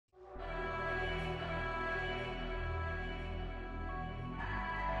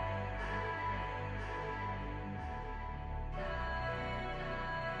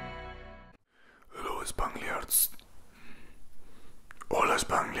Spangliards. Hola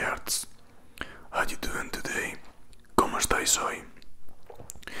Spangliards. How you doing today? ¿Cómo estáis hoy?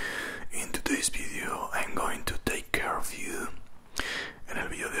 In today's video I'm going to take care of you. En el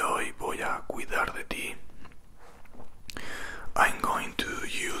vídeo de hoy voy a cuidar de ti. I'm going to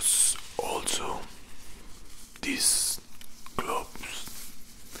use also these gloves.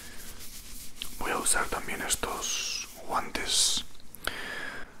 Voy a usar también estos guantes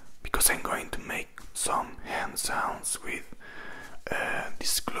because I'm going to make some hand sounds with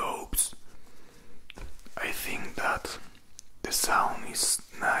these globes. I think that the sound is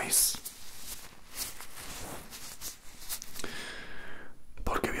nice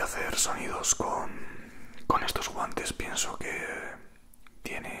porque voy a hacer sonidos con estos guantes. Pienso que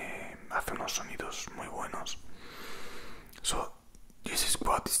hace unos sonidos muy buenos. So this is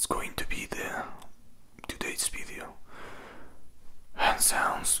what is going to be today's video. Hand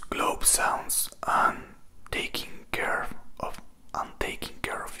sounds, globe sounds, and taking care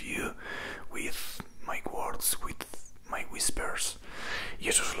of you with my words, with my whispers. Y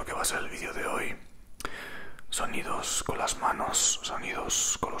eso es lo que va a ser el vídeo de hoy. Sonidos con las manos,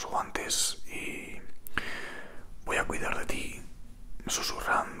 sonidos con los guantes, y voy a cuidar de ti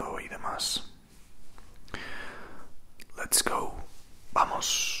susurrando y demás. Let's go.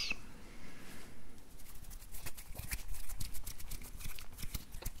 Vamos.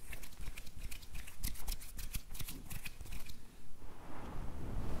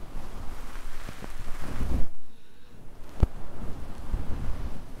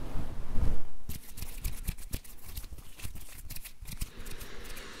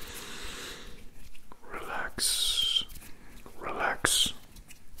 Relax,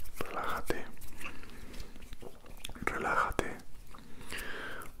 relájate, relájate,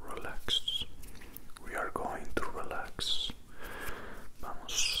 relax. We are going to relax.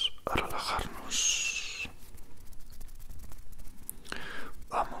 Vamos a relajarnos.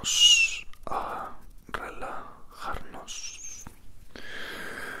 Vamos a relajarnos.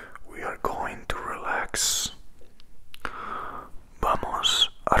 We are going to relax. Vamos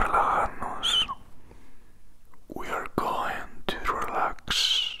a relajarnos. We are going to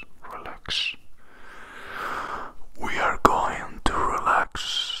relax, relax. We are going to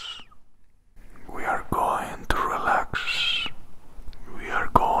relax. We are going to relax. We are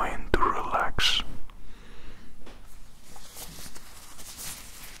going to relax.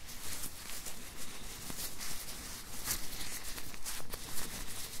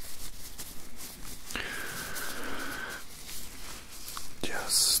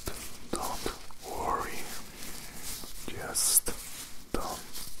 Just don't worry. Just don't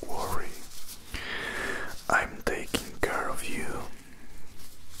worry. I'm taking care of you.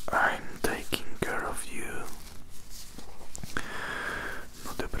 I'm taking care of you.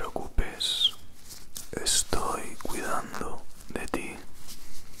 No te preocupes. Estoy cuidando de ti.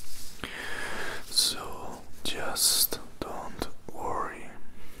 So just don't worry.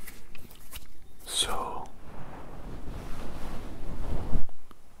 So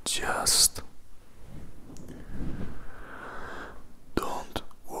just don't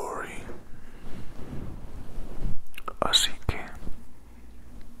worry. Así que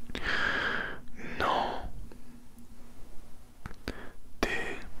no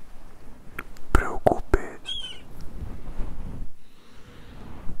te preocupes.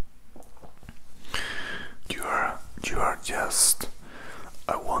 You are just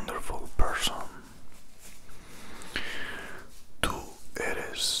a wonderful person. Tú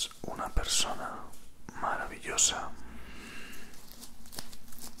eres una persona maravillosa.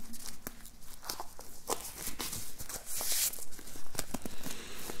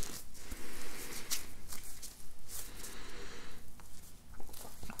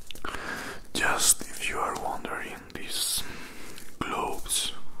 Just if you are wondering, these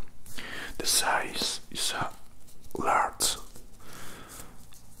globes, the size is a large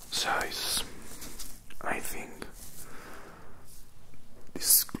size. I think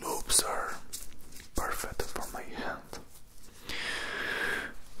these globes are perfect for my hand.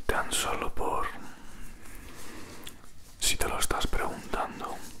 Tan solo por si te lo estás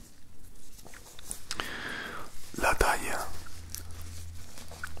preguntando, la talla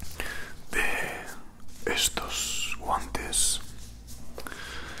de estos guantes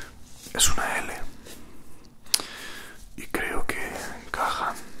es una L y creo que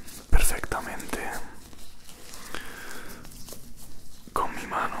encajan perfectamente con mi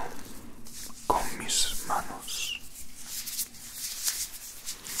mano, con mis manos.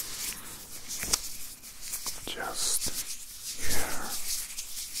 Just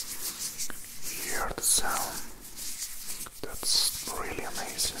hear the sound. That's really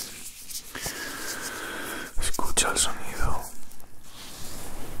amazing. sonido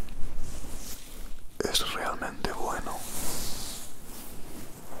es realmente bueno.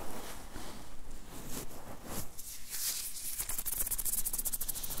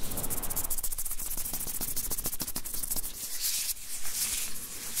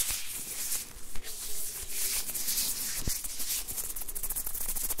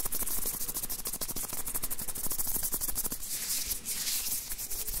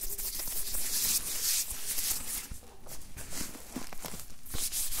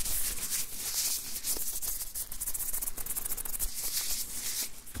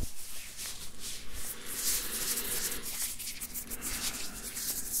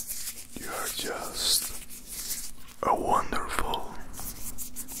 Just a wonderful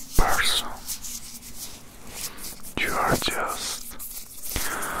person. You are just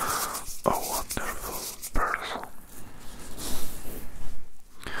a wonderful person.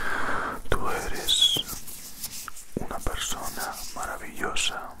 Tú eres una persona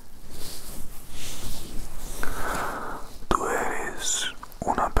maravillosa. Tú eres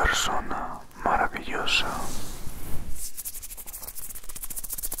una persona maravillosa.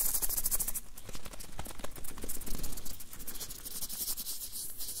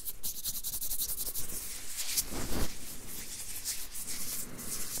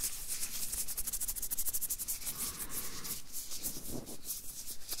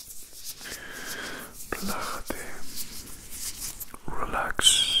 Relájate,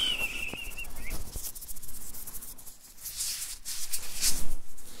 relax.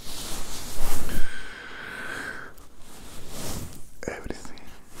 Everything,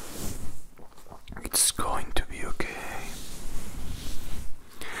 it's going to be okay.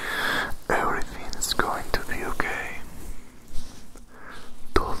 Everything's going to be okay.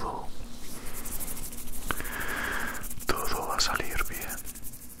 Todo va a salir bien.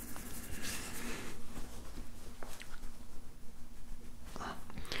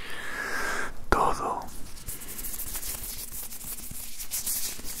 Todo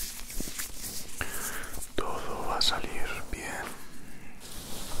va a salir bien.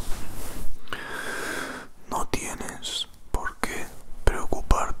 No tienes por qué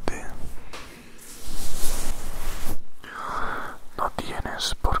preocuparte. No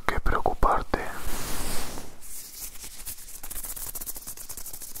tienes por qué preocuparte.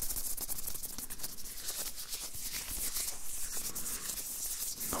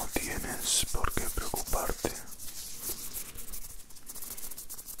 No tienes por qué preocuparte.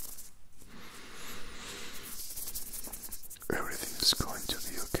 Everything's going to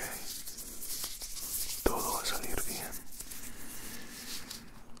be okay. Todo va a salir bien.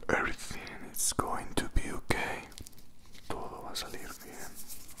 Everything is going to be okay. Todo va a salir bien.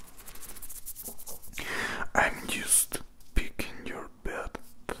 I'm just picking your bad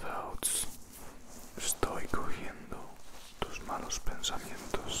thoughts. Estoy cogiendo tus malos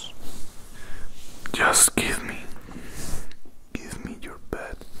pensamientos. Just give me your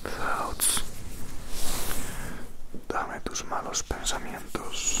bad thoughts. Dame tus malos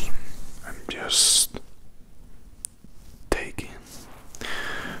pensamientos. I'm just taking.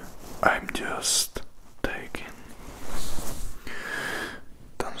 I'm just taking.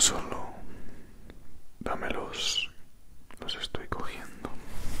 Tan solo dámelos. Los estoy cogiendo.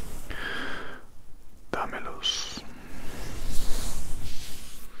 Dámelos.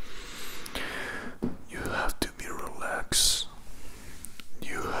 You have to be relaxed.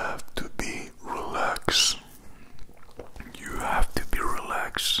 You have to be relaxed. You have to be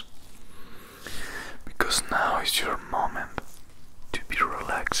relaxed. Because now is your moment to be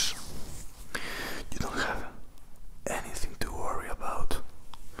relaxed. You don't have anything to worry about.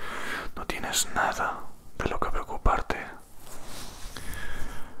 No tienes nada de lo que preocuparte.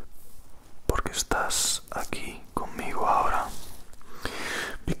 Porque estás aquí conmigo ahora.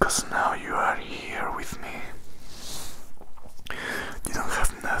 Because now you are here with me. You don't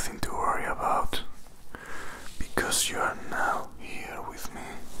have nothing to worry about. Because you are now here with me.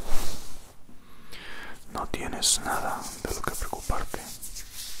 No tienes nada de lo que preocuparte.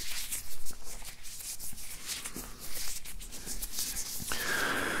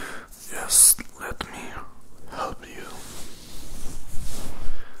 Just let me help you.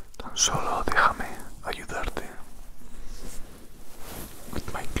 Tan solo déjame ayudarte.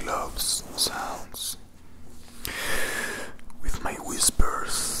 With my gloves sounds. With my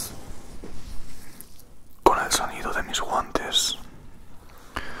whispers. Con el sonido de mis guantes.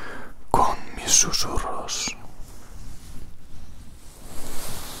 Con mis susurros.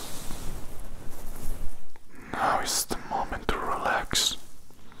 Now is the moment to relax.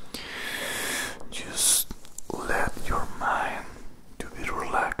 Just let your mind to be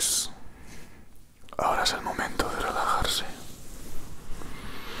relaxed. Ahora es el momento de relaxar.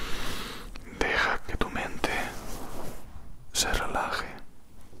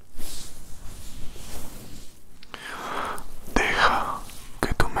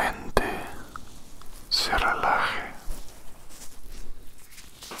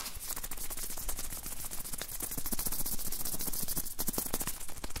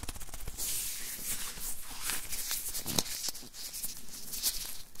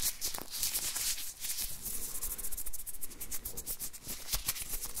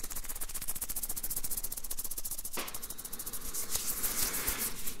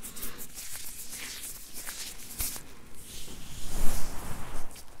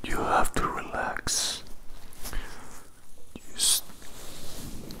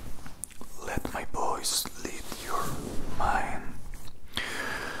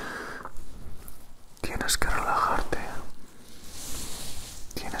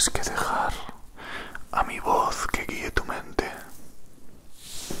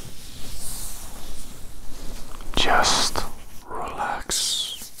 Just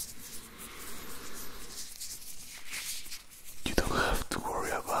relax. You don't have to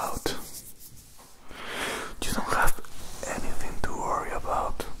worry about. You don't have anything to worry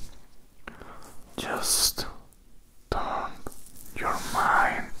about. Just turn your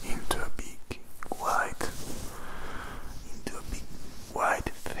mind into a big white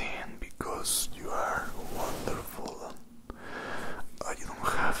thing, because you are wonderful and you don't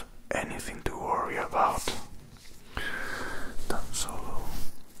have anything to worry about. Tan solo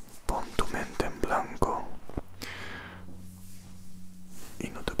pon tu mente en blanco y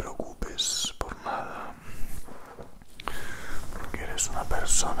no te preocupes por nada, porque eres una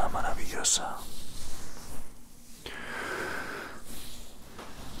persona maravillosa.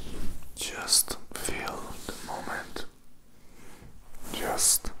 Just feel the moment.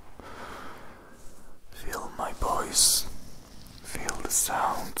 Just feel my voice. Feel the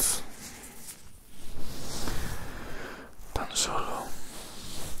sounds. Tan solo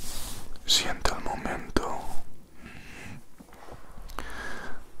siente el momento.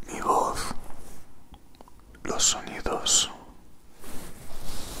 Mi voz. Los sonidos.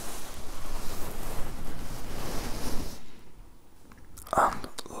 And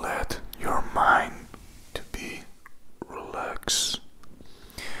let your mind to be relaxed.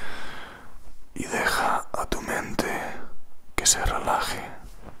 Y deja a tu mente que se relaje.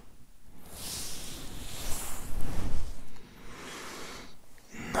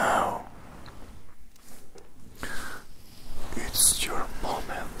 Now it's your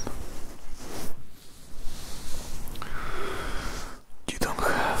moment. You don't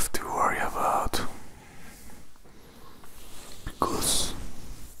have to worry about, because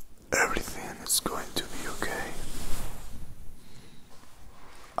everything is going to be okay.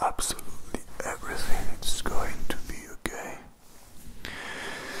 Absolutely everything is going to be okay.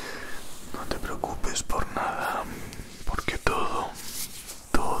 No te preocupes por nada, porque todo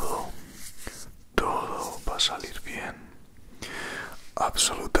va a salir bien.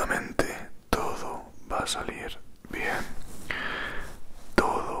 Absolutamente todo va a salir bien.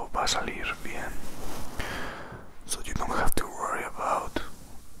 Todo va a salir bien. So you don't have to worry about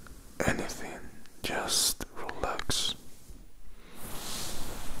anything. Just relax.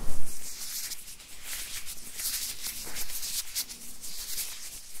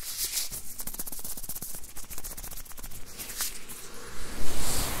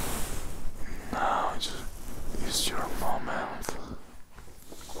 Now it's your moment.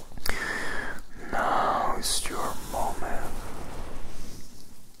 Now it's your moment.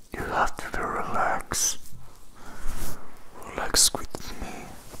 You have to be relaxed. Relax with me.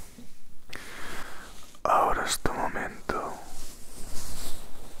 Ahora es tu momento.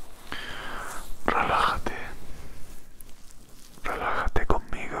 Relájate. Relájate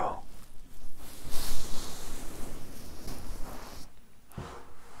conmigo.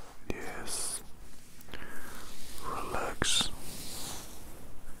 Yes. Relax.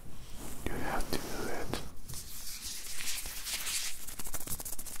 You have to do it.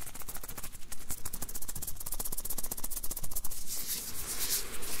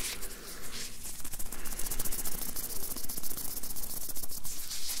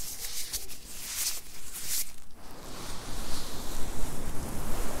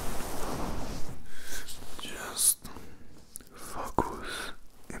 Just focus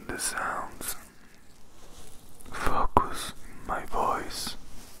in the sounds. Focus in my voice.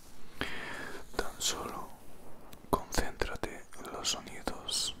 Tan solo concéntrate en los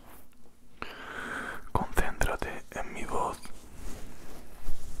sonidos. Concéntrate en mi voz.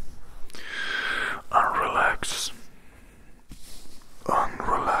 And relax. And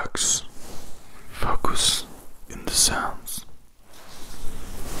relax. Focus in the sounds.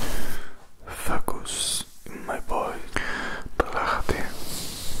 Focus in my voice. Relájate.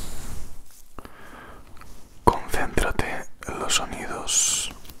 Concéntrate en los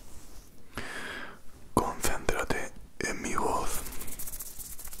sonidos. Concéntrate en mi voz.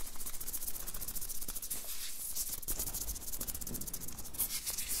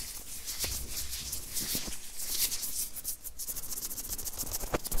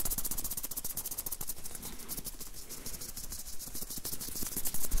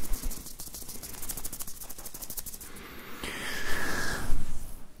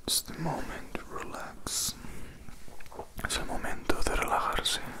 It's the moment to relax. Es el momento de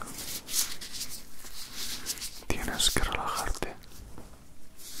relajarse. Tienes que relajarte.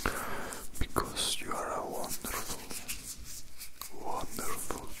 Because you are a wonderful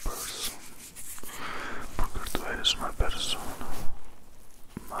person. Porque tú eres una persona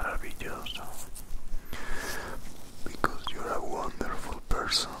maravillosa. Because you are a wonderful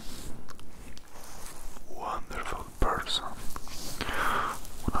person. Wonderful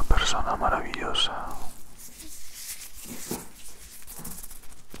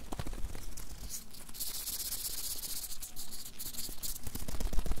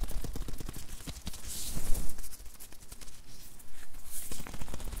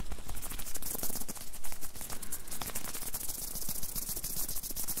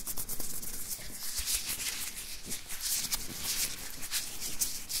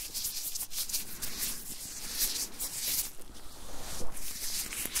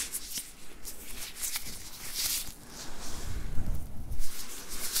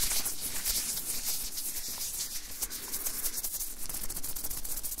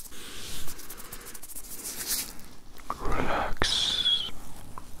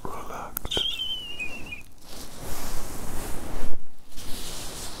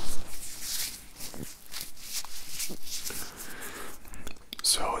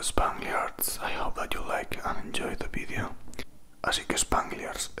So Spangliards, I hope that you like and enjoy the video. Así que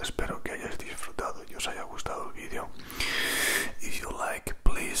Spangliards, espero que hayáis disfrutado y os haya gustado el vídeo. If you like,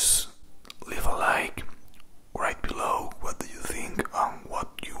 please leave a like, write below what do you think and what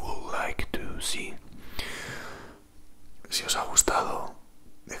you would like to see. Si os ha gustado,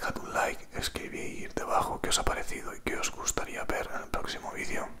 dejad un like, escribid debajo qué os ha parecido y qué os gustaría ver en el próximo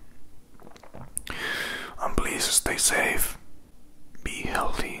vídeo. And please stay safe, be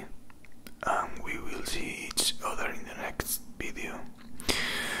healthy, and we will see each other in the next video.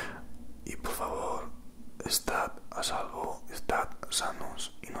 Y por favor, estad a salvo, estad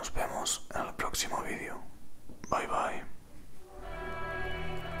sanos y nos vemos en el próximo vídeo. Bye bye.